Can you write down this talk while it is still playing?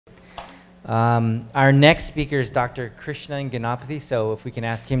Our next speaker is Dr. Krishnan Ganapathy, so if we can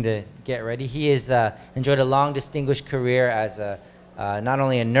ask him to get ready. He has enjoyed a long, distinguished career as not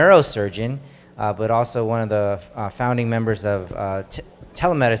only a neurosurgeon, but also one of the founding members of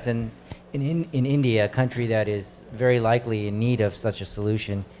telemedicine in India, a country that is very likely in need of such a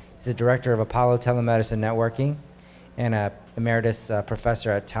solution. He's the director of Apollo Telemedicine Networking and an emeritus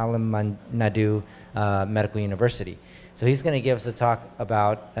professor at Tamil Nadu Medical University. So he's going to give us a talk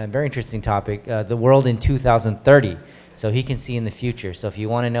about a very interesting topic, the world in 2030. So he can see in the future. So if you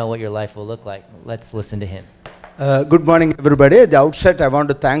want to know what your life will look like, let's listen to him. Good morning, everybody. At the outset, I want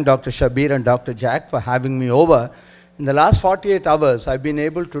to thank Dr. Shabir and Dr. Jack for having me over. In the last 48 hours, I've been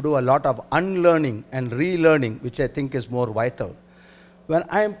able to do a lot of unlearning and relearning, which I think is more vital. When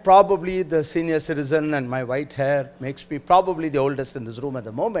I'm probably the senior citizen and my white hair makes me probably the oldest in this room at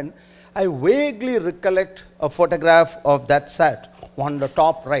the moment, I vaguely recollect a photograph of that set on the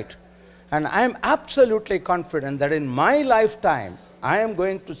top right. And I am absolutely confident that in my lifetime, I am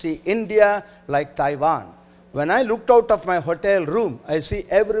going to see India like Taiwan. When I looked out of my hotel room, I see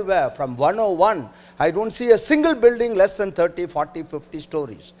everywhere from 101, I don't see a single building less than 30, 40, 50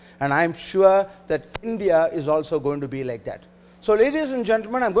 stories. And I'm sure that India is also going to be like that. So ladies and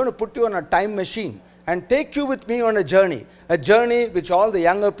gentlemen, I'm going to put you on a time machine and take you with me on a journey which all the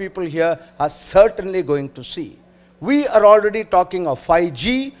younger people here are certainly going to see. We are already talking of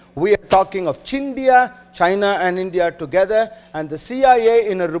 5G, we are talking of Chindia, China and India together, and the CIA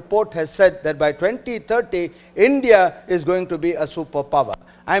in a report has said that by 2030, India is going to be a superpower.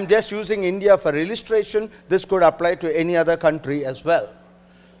 I'm just using India for illustration. This could apply to any other country as well.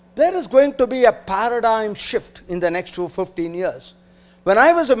 There is going to be a paradigm shift in the next 15 years. When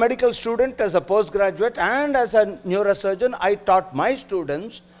I was a medical student, as a postgraduate and as a neurosurgeon, I taught my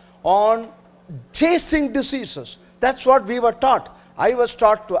students on chasing diseases. That's what we were taught. I was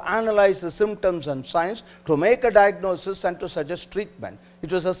taught to analyze the symptoms and signs, to make a diagnosis and to suggest treatment.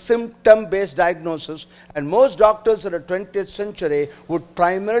 It was a symptom-based diagnosis, and most doctors in the 20th century would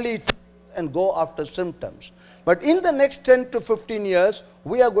primarily and go after symptoms. But in the next 10 to 15 years,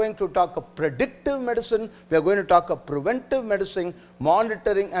 we are going to talk of predictive medicine, we are going to talk of preventive medicine,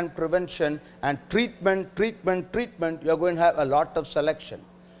 monitoring and prevention, and treatment. You are going to have a lot of selection.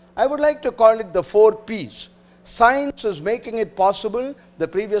 I would like to call it the 4 Ps. Science is making it possible. The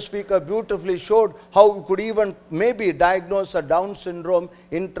previous speaker beautifully showed how we could even maybe diagnose a Down syndrome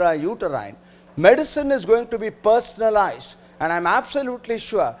intrauterine. Medicine is going to be personalized, and I'm absolutely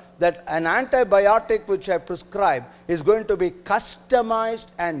sure that an antibiotic which I prescribe is going to be customized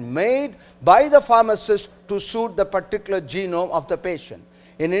and made by the pharmacist to suit the particular genome of the patient.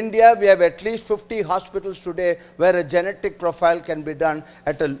 In India, we have at least 50 hospitals today where a genetic profile can be done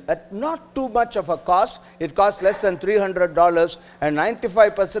at not too much of a cost. It costs less than $300, and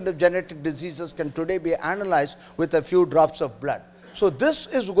 95% of genetic diseases can today be analyzed with a few drops of blood. So this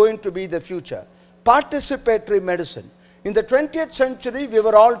is going to be the future. Participatory medicine. In the 20th century, we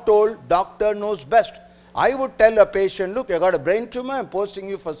were all told, doctor knows best. I would tell a patient, look, you got a brain tumor, I'm posting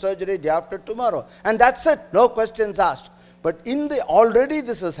you for surgery day after tomorrow. And that's it, no questions asked. But already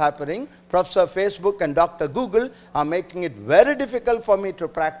this is happening. Professor Facebook and Dr. Google are making it very difficult for me to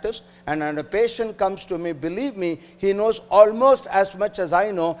practice. And when a patient comes to me, believe me, he knows almost as much as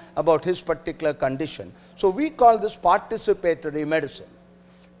I know about his particular condition. So we call this participatory medicine.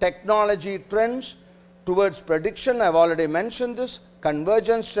 Technology trends towards prediction, I've already mentioned this,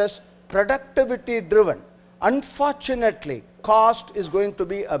 convergence stress, productivity driven. Unfortunately, cost is going to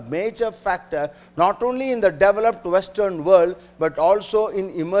be a major factor not only in the developed Western world but also in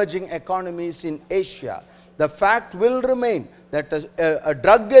emerging economies in Asia. The fact will remain that a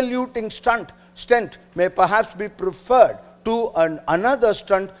drug-eluting stent may perhaps be preferred to another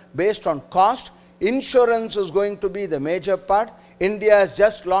stent based on cost. Insurance is going to be the major part. India has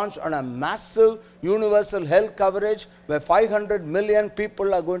just launched on a massive universal health coverage where 500 million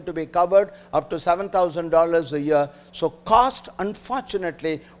people are going to be covered up to $7,000 a year. So cost,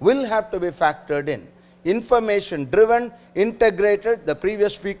 unfortunately, will have to be factored in. Information driven, integrated. The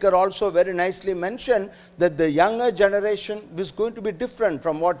previous speaker also very nicely mentioned that the younger generation is going to be different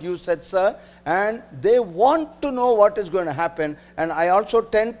from what you said, sir, and they want to know what is going to happen. And I also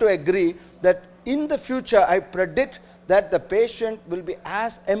tend to agree that in the future, I predict that the patient will be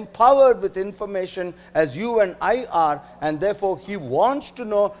as empowered with information as you and I are, and therefore he wants to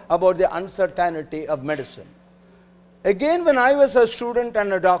know about the uncertainty of medicine. Again, when I was a student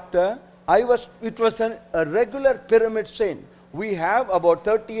and a doctor, it was a regular pyramid scheme. We have about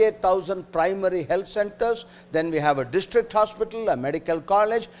 38,000 primary health centers, then we have a district hospital, a medical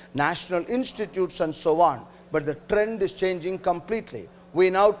college, national institutes and so on. But the trend is changing completely. We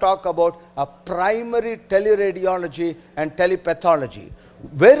now talk about a primary teleradiology and telepathology.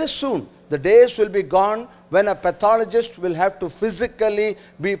 Very soon, the days will be gone when a pathologist will have to physically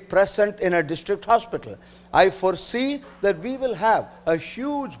be present in a district hospital. I foresee that we will have a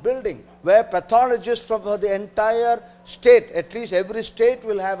huge building where pathologists from the entire state, at least every state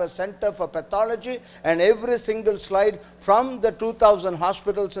will have a center for pathology, and every single slide from the 2,000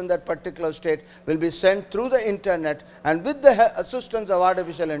 hospitals in that particular state will be sent through the internet, and with the assistance of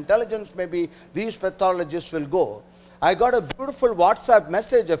artificial intelligence, maybe these pathologists will go. I got a beautiful WhatsApp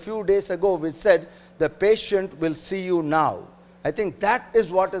message a few days ago which said, the patient will see you now. I think that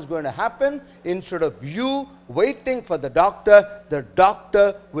is what is going to happen. Instead of you waiting for the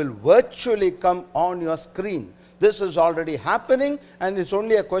doctor will virtually come on your screen. This is already happening, and it's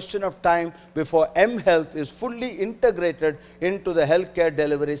only a question of time before mHealth is fully integrated into the healthcare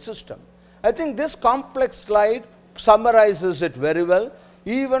delivery system. I think this complex slide summarizes it very well,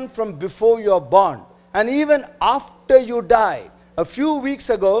 even from before you're born and even after you die. A few weeks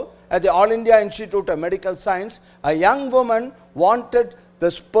ago, at the All India Institute of Medical Science, a young woman wanted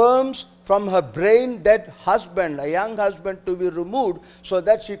the sperms from her brain-dead husband, a young husband, to be removed so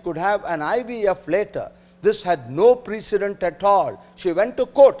that she could have an IVF later. This had no precedent at all. She went to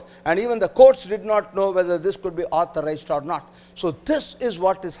court, and even the courts did not know whether this could be authorized or not. So this is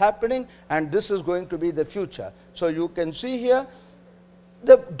what is happening, and this is going to be the future. So you can see here,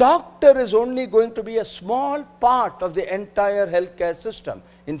 the doctor is only going to be a small part of the entire healthcare system.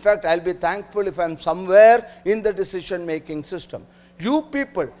 In fact, I'll be thankful if I'm somewhere in the decision-making system. You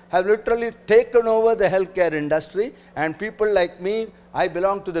people have literally taken over the healthcare industry, and people like me, I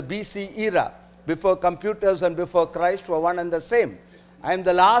belong to the BC era. Before computers and before Christ were one and the same. I am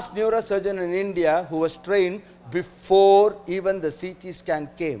the last neurosurgeon in India who was trained before even the CT scan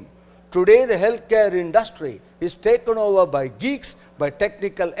came. Today, the healthcare industry is taken over by geeks, by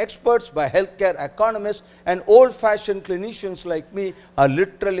technical experts, by healthcare economists, and old-fashioned clinicians like me are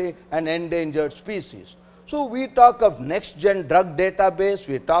literally an endangered species. So we talk of next-gen drug database,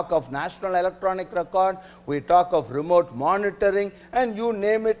 we talk of national electronic record, we talk of remote monitoring, and you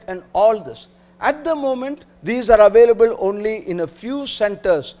name it, and all this. At the moment, these are available only in a few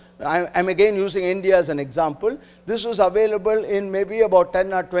centers. I'm again using India as an example. This is available in maybe about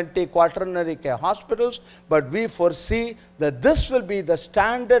 10 or 20 quaternary care hospitals, but we foresee that this will be the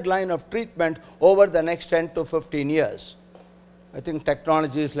standard line of treatment over the next 10 to 15 years. I think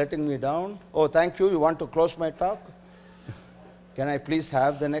technology is letting me down. Oh, thank you. You want to close my talk? Can I please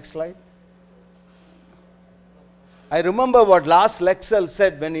have the next slide? I remember what Lars Lexell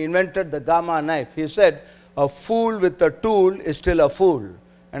said when he invented the gamma knife. He said, a fool with a tool is still a fool.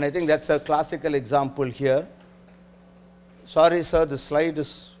 And I think that's a classical example here. Sorry, sir, the slide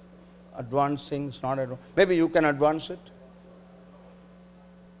is advancing. It's not advancing. Maybe you can advance it.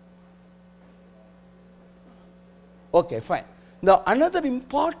 Okay, fine. Now, another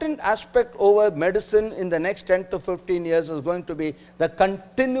important aspect over medicine in the next 10 to 15 years is going to be the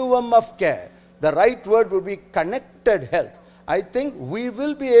continuum of care. The right word would be connected health. I think we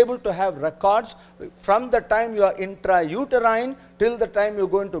will be able to have records from the time you are intrauterine till the time you're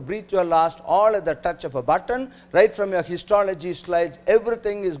going to breathe your last, all at the touch of a button. Right from your histology slides,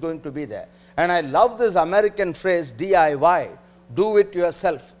 everything is going to be there. And I love this American phrase, DIY, do it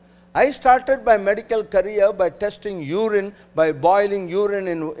yourself. I started my medical career by testing urine, by boiling urine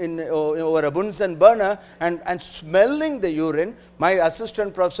over a Bunsen burner and smelling the urine. My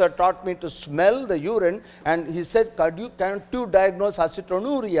assistant professor taught me to smell the urine, and he said, can't you diagnose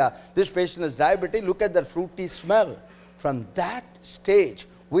acetonuria? This patient is diabetic, look at the fruity smell. From that stage,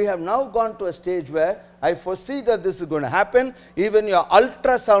 we have now gone to a stage where I foresee that this is going to happen. Even your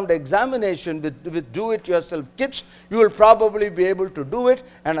ultrasound examination with do-it-yourself kits, you will probably be able to do it,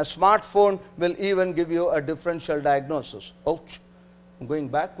 and a smartphone will even give you a differential diagnosis. Ouch, I'm going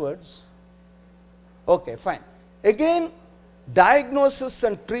backwards. Okay, fine. Again, diagnosis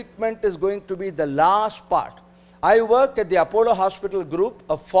and treatment is going to be the last part. I work at the Apollo Hospital Group,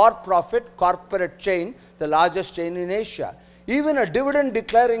 a for-profit corporate chain, the largest chain in Asia. Even a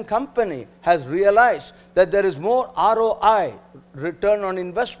dividend-declaring company has realized that there is more ROI, return on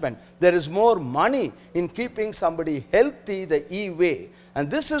investment. There is more money in keeping somebody healthy the E-way. And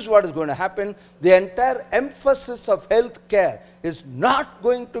this is what is going to happen. The entire emphasis of health care is not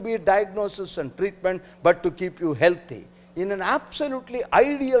going to be diagnosis and treatment, but to keep you healthy. In an absolutely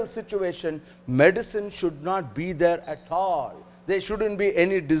ideal situation, medicine should not be there at all. There shouldn't be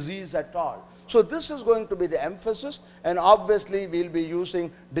any disease at all. So this is going to be the emphasis, and obviously we'll be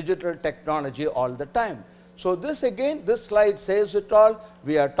using digital technology all the time. So this again, this slide says it all.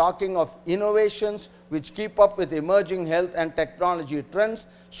 We are talking of innovations. which keep up with emerging health and technology trends,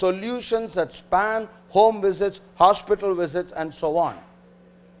 solutions that span home visits, hospital visits, and so on.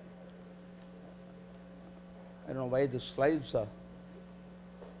 I don't know why the slides are.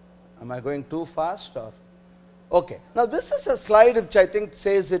 Am I going too fast or? Okay. Now this is a slide which I think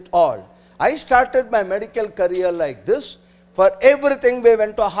says it all. I started my medical career like this. For everything we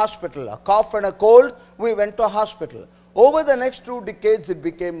went to a hospital. A cough and a cold, we went to a hospital. Over the next 2 decades it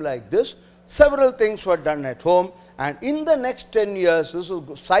became like this. Several things were done at home, and in the next 10 years, this is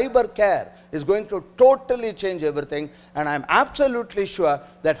cyber care is going to totally change everything, and I am absolutely sure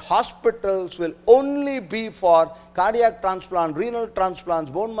that hospitals will only be for cardiac transplant, renal transplants,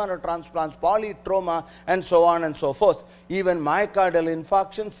 bone marrow transplants, polytrauma, and so on and so forth. Even myocardial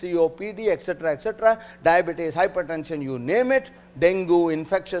infarction, COPD, etc., diabetes, hypertension, you name it, dengue,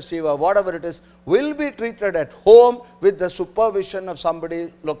 infectious fever, whatever it is, will be treated at home with the supervision of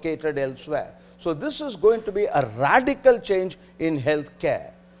somebody located elsewhere. So this is going to be a radical change in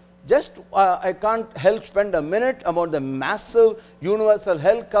healthcare. Just I can't help spend a minute about the massive universal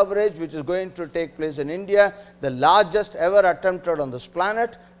health coverage which is going to take place in India, the largest ever attempted on this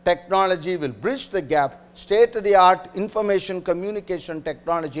planet. Technology will bridge the gap, state-of-the-art information communication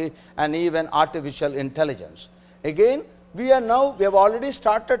technology, and even artificial intelligence. Again, we have already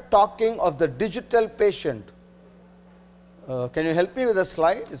started talking of the digital patient. Can you help me with the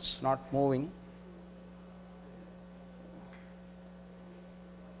slide? It's not moving.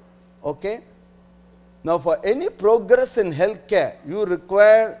 Okay. Now, for any progress in healthcare, you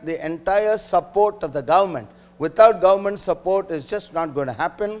require the entire support of the government. Without government support, it's just not going to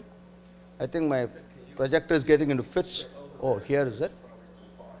happen. I think my projector is getting into fits. Oh, here is it.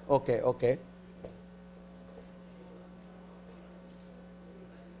 Okay, okay.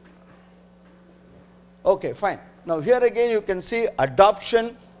 Okay, fine. Now, here again you can see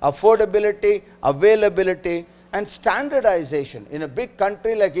adoption, affordability, availability, and standardization. In a big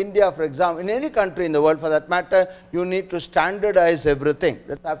country like India, for example, in any country in the world for that matter, you need to standardize everything.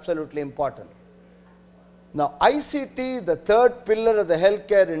 That's absolutely important. Now, ICT, the third pillar of the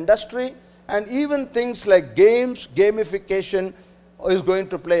healthcare industry, and even things like games, gamification is going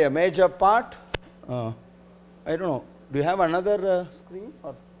to play a major part. I don't know, do you have another screen?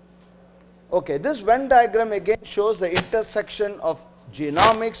 Or? Okay, this Venn diagram again shows the intersection of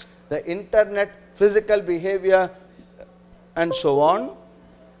genomics, the internet, physical behavior, and so on.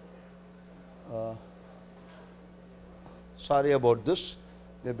 Sorry about this.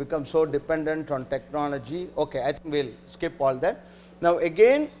 They become so dependent on technology. Okay, I think we'll skip all that. Now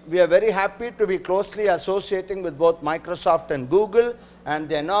again, we are very happy to be closely associating with both Microsoft and Google, and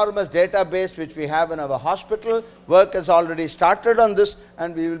the enormous database which we have in our hospital. Work has already started on this,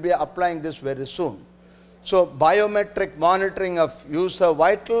 and we will be applying this very soon. So biometric monitoring of user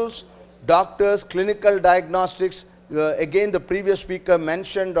vitals, doctors, clinical diagnostics. Again, the previous speaker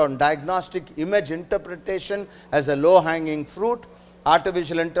mentioned on diagnostic image interpretation as a low-hanging fruit.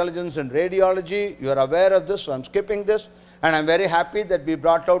 Artificial intelligence in radiology, you are aware of this, so I am skipping this. And I am very happy that we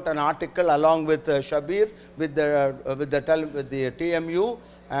brought out an article along with Shabir with the TMU.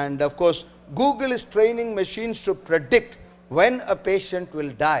 And of course, Google is training machines to predict when a patient will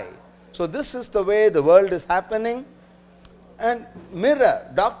die. So this is the way the world is happening. And mirror,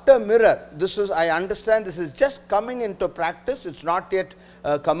 doctor mirror, this is, I understand this is just coming into practice. It's not yet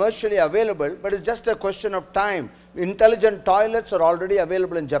commercially available, but it's just a question of time. Intelligent toilets are already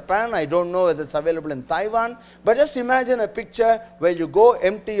available in Japan. I don't know whether it's available in Taiwan, but just imagine a picture where you go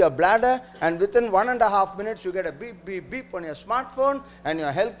empty your bladder, and within 1.5 minutes you get a beep, beep, beep on your smartphone, and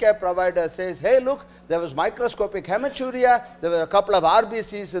your healthcare provider says, hey, look, there was microscopic hematuria, there were a couple of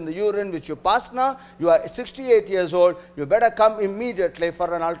RBCs in the urine which you passed now, you are 68 years old, you better come immediately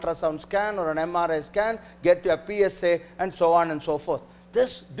for an ultrasound scan or an MRI scan, get your PSA, and so on and so forth.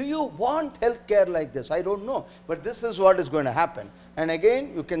 This, do you want healthcare like this? I don't know, but this is what is going to happen. And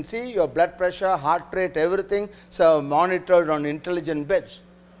again, you can see your blood pressure, heart rate, everything, so monitored on intelligent beds.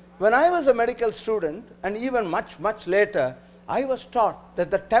 When I was a medical student, and even much, much later, I was taught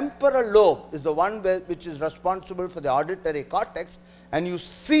that the temporal lobe is the one which is responsible for the auditory cortex, and you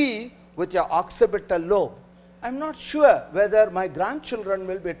see with your occipital lobe. I am not sure whether my grandchildren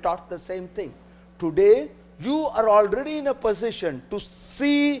will be taught the same thing. Today, you are already in a position to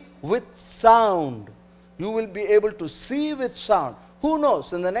see with sound. You will be able to see with sound. Who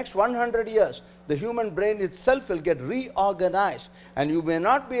knows, in the next 100 years, the human brain itself will get reorganized, and you may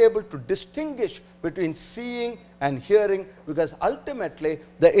not be able to distinguish between seeing and hearing, because ultimately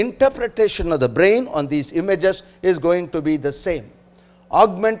the interpretation of the brain on these images is going to be the same.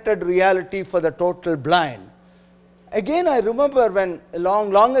 Augmented reality for the total blind. Again, I remember when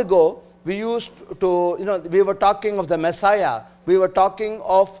long ago, we used to, we were talking of the Messiah. We were talking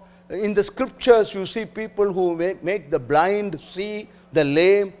of, in the scriptures, you see people who make the blind see, the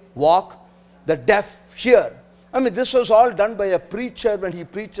lame walk, the deaf hear. I mean, this was all done by a preacher when he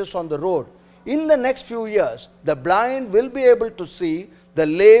preaches on the road. In the next few years, the blind will be able to see, the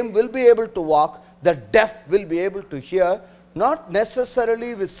lame will be able to walk, the deaf will be able to hear, not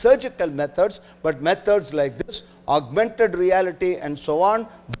necessarily with surgical methods, but methods like this, augmented reality and so on,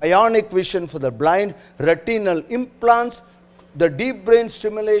 bionic vision for the blind, retinal implants, the deep brain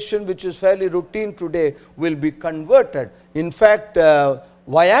stimulation, which is fairly routine today, will be converted. In fact,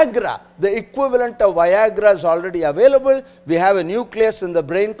 Viagra, the equivalent of Viagra is already available. We have a nucleus in the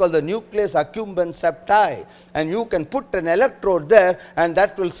brain called the nucleus accumbens septi, and you can put an electrode there and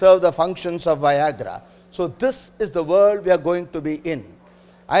that will serve the functions of Viagra. So this is the world we are going to be in.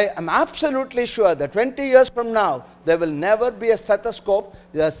 I am absolutely sure that 20 years from now, there will never be a stethoscope.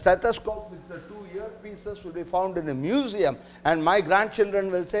 The stethoscope with the two earpieces will be found in a museum, and my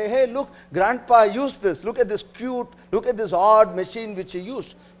grandchildren will say, hey, look, grandpa used this. Look at this cute, look at this odd machine which he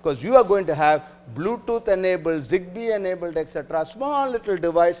used. Because you are going to have Bluetooth enabled, Zigbee enabled, etc. Small little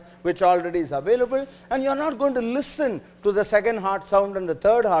device which already is available, and you are not going to listen to the second heart sound and the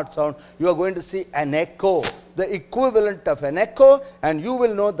third heart sound. You are going to see an echo, the equivalent of an echo, and you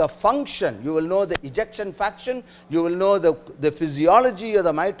will know the function, you will know the ejection fraction, you will know the physiology of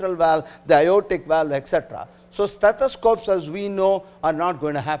the mitral valve, the aortic valve, etc. So stethoscopes, as we know, are not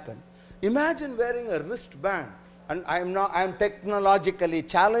going to happen. Imagine wearing a wristband. And I am technologically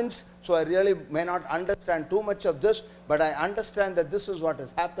challenged, so I really may not understand too much of this, but I understand that this is what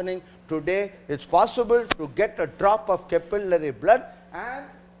is happening today. It's possible to get a drop of capillary blood and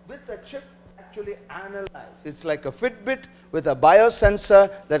with a chip actually analyze. It's like a Fitbit with a biosensor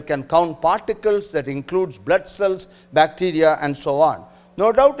that can count particles, that includes blood cells, bacteria, and so on.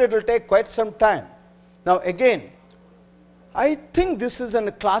 No doubt it will take quite some time. Now again, I think this is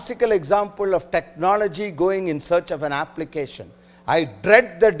a classical example of technology going in search of an application. I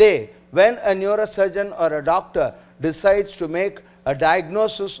dread the day when a neurosurgeon or a doctor decides to make a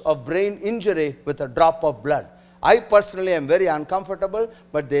diagnosis of brain injury with a drop of blood. I personally am very uncomfortable,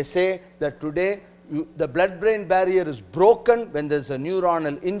 but they say that today the blood-brain barrier is broken when there is a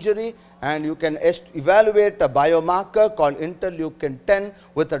neuronal injury, and you can evaluate a biomarker called interleukin-10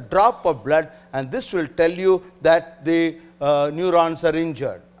 with a drop of blood, and this will tell you that the neurons are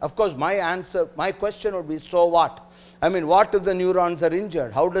injured. Of course, my question would be, so what? I mean, what if the neurons are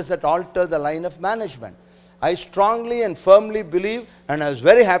injured? How does that alter the line of management? I strongly and firmly believe, and I was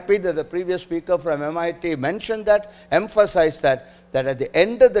very happy that the previous speaker from MIT mentioned that, emphasized that at the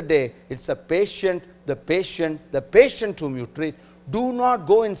end of the day, it's the patient whom you treat. Do not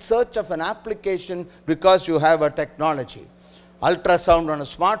go in search of an application because you have a technology. Ultrasound on a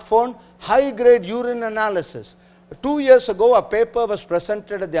smartphone, high-grade urine analysis. 2 years ago, a paper was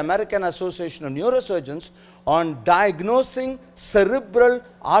presented at the American Association of Neurosurgeons on diagnosing cerebral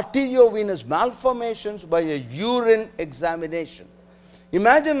arteriovenous malformations by a urine examination.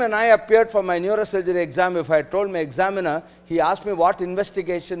 Imagine when I appeared for my neurosurgery exam, if I told my examiner, he asked me, what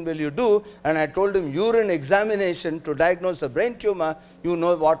investigation will you do? And I told him urine examination to diagnose a brain tumor, you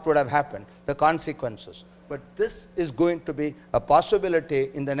know what would have happened, the consequences. But this is going to be a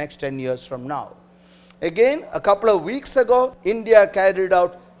possibility in the next 10 years from now. Again, a couple of weeks ago, India carried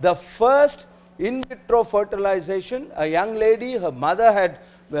out the first in vitro fertilization. A young lady, her mother had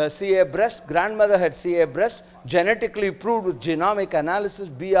CA breast, grandmother had CA breast, genetically proved with genomic analysis,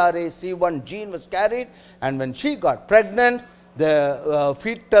 BRCA1 gene was carried, and when she got pregnant, the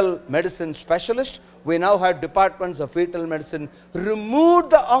fetal medicine specialist, we now have departments of fetal medicine, removed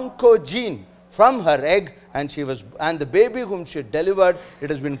the oncogene from her egg, and the baby whom she delivered, it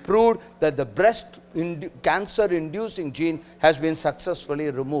has been proved that the breast cancer inducing gene has been successfully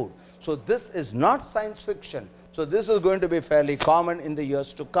removed. So this is not science fiction. So this is going to be fairly common in the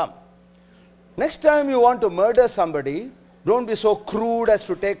years to come. Next time you want to murder somebody, don't be so crude as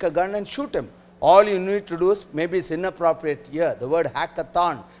to take a gun and shoot him. All you need to do is, maybe it's inappropriate here, the word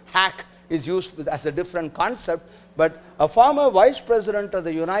hackathon, hack is used as a different concept, but a former vice president of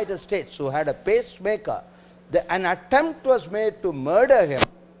the United States who had a pacemaker, an attempt was made to murder him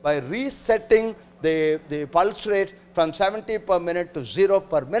by resetting the pulse rate from 70 per minute to 0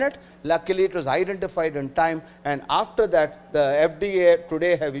 per minute. Luckily, it was identified in time, and after that, the FDA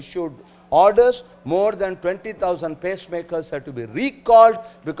today have issued orders. More than 20,000 pacemakers had to be recalled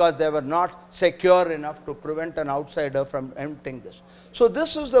because they were not secure enough to prevent an outsider from emptying this. So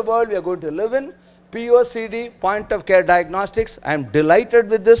this is the world we are going to live in. POCD, point of care diagnostics. I am delighted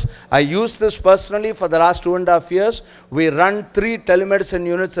with this. I use this personally for the last 2.5 years. We run 3 telemedicine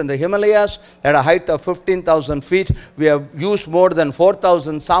units in the Himalayas at a height of 15,000 feet. We have used more than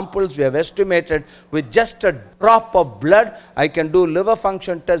 4,000 samples. We have estimated with just a drop of blood, I can do liver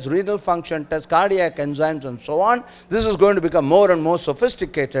function tests, renal function tests, cardiac enzymes, and so on. This is going to become more and more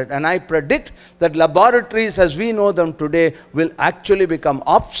sophisticated, and I predict that laboratories as we know them today will actually become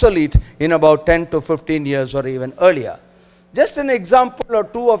obsolete in about 10 to 15 years or even earlier. Just an example or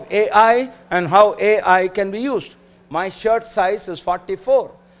two of AI and how AI can be used. My shirt size is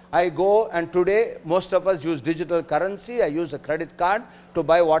 44. I go, and today most of us use digital currency. I use a credit card to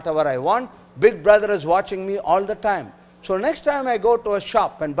buy whatever I want. Big Brother is watching me all the time. So next time I go to a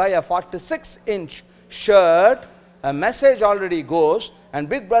shop and buy a 46-inch shirt, a message already goes, and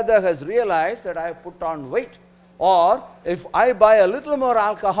Big Brother has realized that I have put on weight. Or if I buy a little more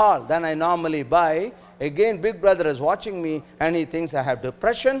alcohol than I normally buy, again Big Brother is watching me and he thinks I have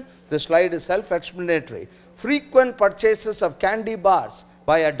depression. The slide is self-explanatory. Frequent purchases of candy bars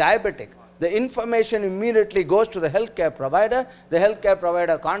by a diabetic. The information immediately goes to the healthcare provider. The healthcare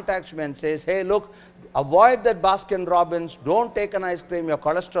provider contacts me and says, hey, look, avoid that Baskin Robbins, don't take an ice cream, your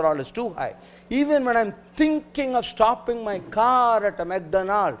cholesterol is too high. Even when I'm thinking of stopping my car at a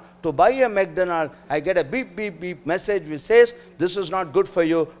McDonald's to buy a McDonald's, I get a beep, beep, beep message which says, this is not good for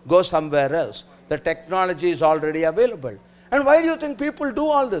you, go somewhere else. The technology is already available. And why do you think people do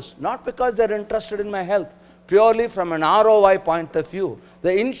all this? Not because they're interested in my health. Purely from an ROI point of view.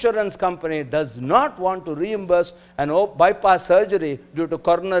 The insurance company does not want to reimburse an bypass surgery due to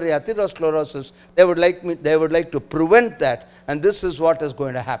coronary atherosclerosis. They would like to prevent that, and this is what is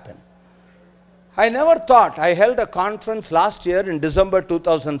going to happen. I never thought, I held a conference last year in December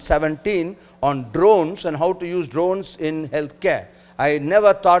 2017 on drones and how to use drones in healthcare. I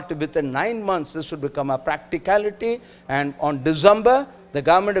never thought within 9 months this would become a practicality, and on December, the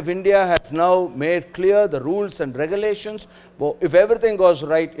government of India has now made clear the rules and regulations. Well, if everything goes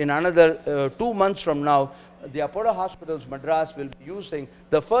right, in another 2 months from now, the Apollo Hospitals Madras will be using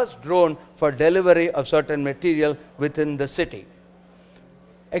the first drone for delivery of certain material within the city.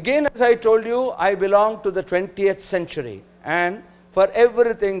 Again, as I told you, I belong to the 20th century, and for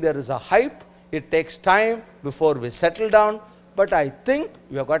everything there is a hype. It takes time before we settle down, but I think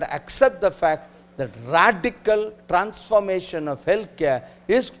we have got to accept the fact that radical transformation of healthcare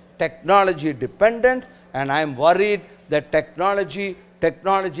is technology dependent, and I am worried that technology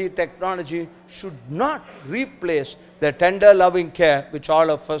should not replace the tender loving care which all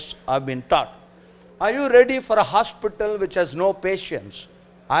of us have been taught. Are you ready for a hospital which has no patients?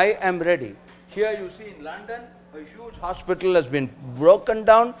 I am ready. Here you see in London, a huge hospital has been broken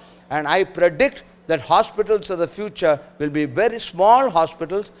down, and I predict that hospitals of the future will be very small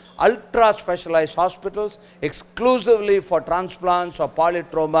hospitals, ultra specialized hospitals, exclusively for transplants or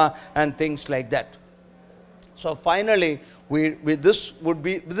polytrauma and things like that. So finally, this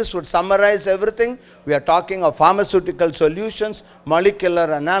would summarize everything. We are talking of pharmaceutical solutions,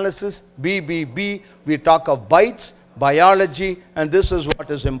 molecular analysis, BBB, we talk of bytes, biology, and this is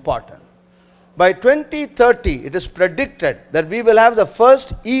what is important. By 2030, it is predicted that we will have the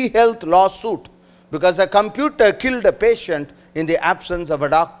first e-health lawsuit, because a computer killed a patient in the absence of a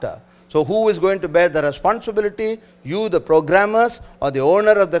doctor. So who is going to bear the responsibility? You, the programmers, or the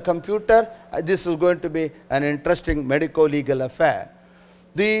owner of the computer? This is going to be an interesting medico-legal affair.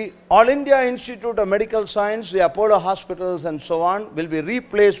 The All India Institute of Medical Science, the Apollo hospitals and so on will be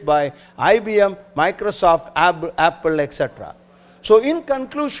replaced by IBM, Microsoft, Apple, etc. So in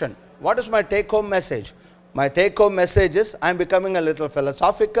conclusion, what is my take-home message? My take-home message is, I am becoming a little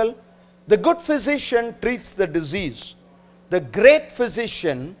philosophical. The good physician treats the disease. The great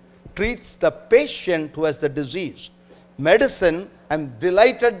physician treats the patient who has the disease. Medicine, I'm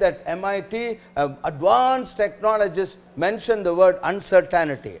delighted that MIT, advanced technologists mentioned the word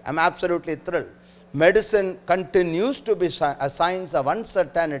uncertainty. I'm absolutely thrilled. Medicine continues to be a science of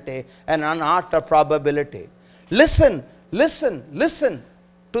uncertainty and an art of probability. Listen, listen, listen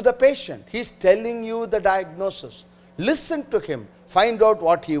to the patient. He's telling you the diagnosis. Listen to him. Find out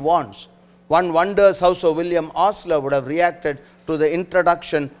what he wants. One wonders how Sir William Osler would have reacted to the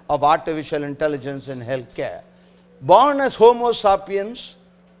introduction of artificial intelligence in healthcare. Born as Homo sapiens,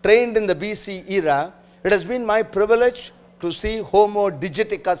 trained in the BC era, it has been my privilege to see Homo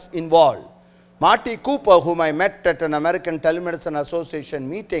digiticus involved. Marty Cooper, whom I met at an American Telemedicine Association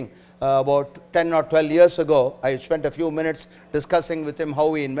meeting about 10 or 12 years ago, I spent a few minutes discussing with him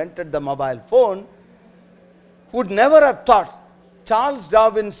how he invented the mobile phone, would never have thought. Charles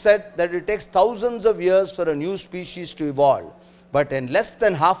Darwin said that it takes thousands of years for a new species to evolve. But in less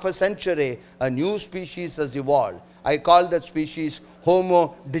than half a century, a new species has evolved. I call that species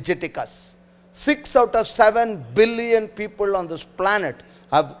Homo digiticus. 6 out of 7 billion people on this planet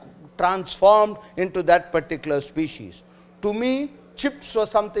have transformed into that particular species. To me, chips were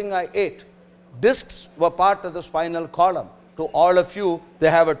something I ate. Discs were part of the spinal column. To all of you, they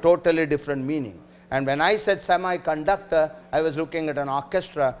have a totally different meaning. And when I said semiconductor, I was looking at an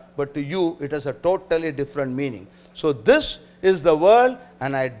orchestra, but to you, it has a totally different meaning. So this is the world,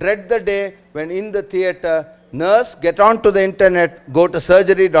 and I dread the day when in the theater, nurse, get onto the internet, go to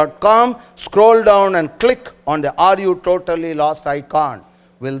surgery.com, scroll down and click on the "Are you totally lost" icon.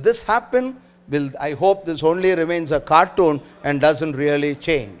 Will this happen? I hope this only remains a cartoon and doesn't really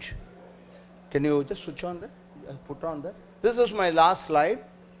change. Can you just switch on that? Put on that. This is my last slide.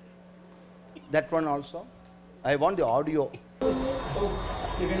 That one also. I want the audio. Even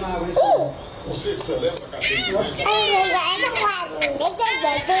when I became a grandfather,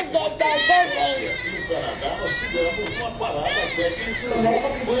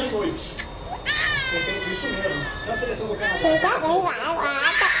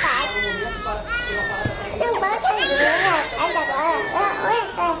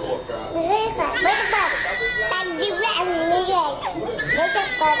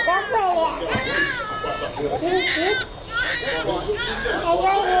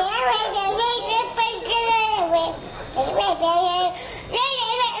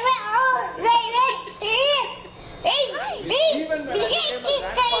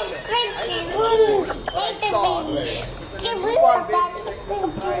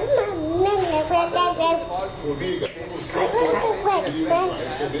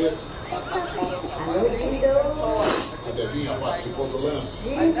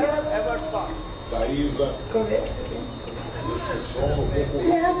 I never ever thought. I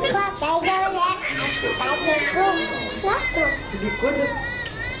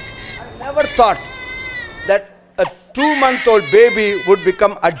never thought that a 2-month-old baby would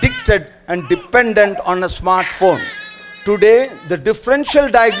become addicted and dependent on a smartphone. Today, the differential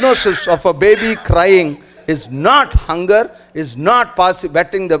diagnosis of a baby crying is not hunger, is not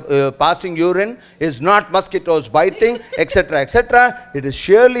passing urine, is not mosquitoes biting, etc., etc. It is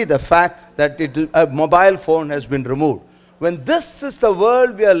surely the fact that a mobile phone has been removed. When this is the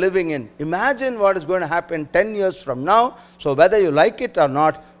world we are living in, imagine what is going to happen 10 years from now. So whether you like it or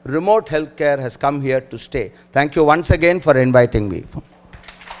not, remote healthcare has come here to stay. Thank you once again for inviting me.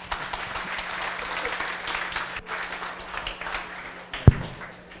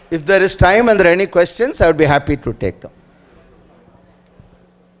 If there is time and there are any questions, I would be happy to take them.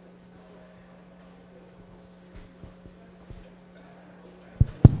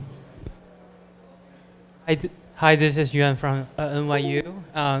 Hi, this is Yuan from NYU.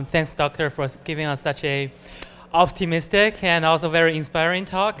 Thanks, Doctor, for giving us such a optimistic and also very inspiring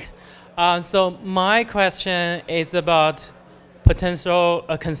talk. So my question is about potential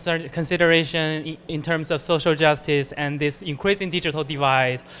consideration in terms of social justice and this increasing digital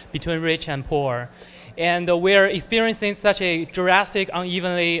divide between rich and poor. And we're experiencing such a drastic,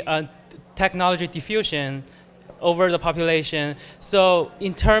 unevenly technology diffusion over the population. So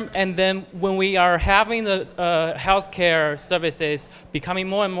and then when we are having the healthcare services becoming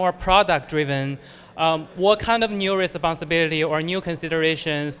more and more product driven, what kind of new responsibility or new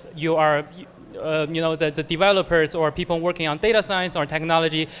considerations the developers or people working on data science or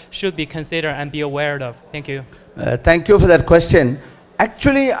technology should be considered and be aware of? Thank you. Thank you for that question.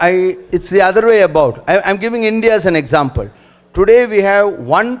 Actually, it's the other way about. I'm giving India as an example. Today we have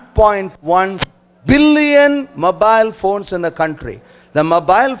 1.1 billion mobile phones in the country. The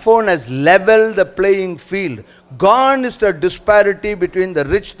mobile phone has leveled the playing field. Gone is the disparity between the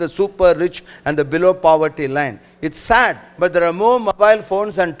rich, the super rich, and the below poverty line. It's sad, but there are more mobile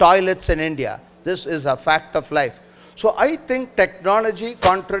phones than toilets in India. This is a fact of life. So I think technology,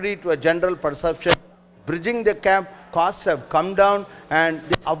 contrary to a general perception, bridging the gap, costs have come down, and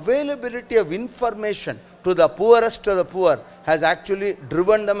the availability of information to the poorest of the poor has actually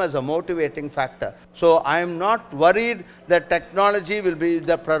driven them as a motivating factor. So I am not worried that technology will be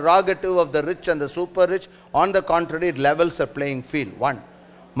the prerogative of the rich and the super rich. On the contrary, it levels the playing field. One.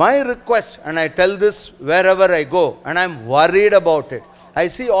 My request, and I tell this wherever I go, and I'm worried about it. I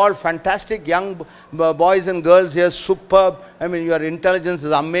see all fantastic young boys and girls here, superb. I mean, your intelligence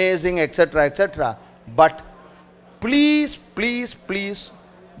is amazing, etc., etc. But please, please, please,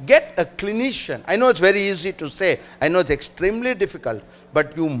 get a clinician. I know it's very easy to say. I know it's extremely difficult.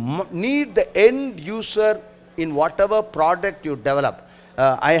 But you need the end user in whatever product you develop.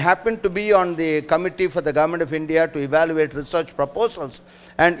 I happen to be on the committee for the Government of India to evaluate research proposals.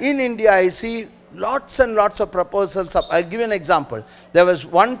 And in India, I see lots and lots of proposals. I'll give you an example. There was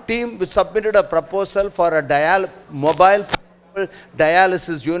one team which submitted a proposal for a mobile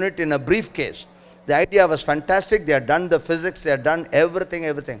dialysis unit in a briefcase. The idea was fantastic. They had done the physics, they had done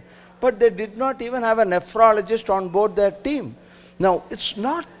everything. But they did not even have a nephrologist on board their team. Now, it's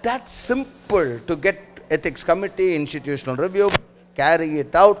not that simple to get ethics committee, institutional review, carry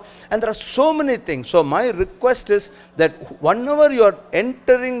it out, and there are so many things. So my request is that whenever you are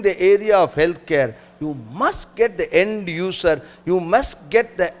entering the area of healthcare, you must get the end user, you must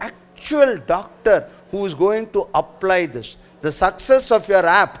get the actual doctor who is going to apply this. The success of your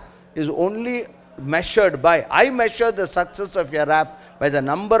app is only measured by, I measure the success of your app by the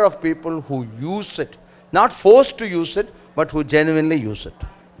number of people who use it, not forced to use it, but who genuinely use it.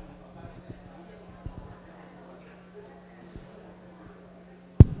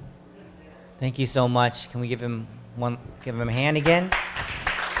 Thank you so much. Can we give him a hand again?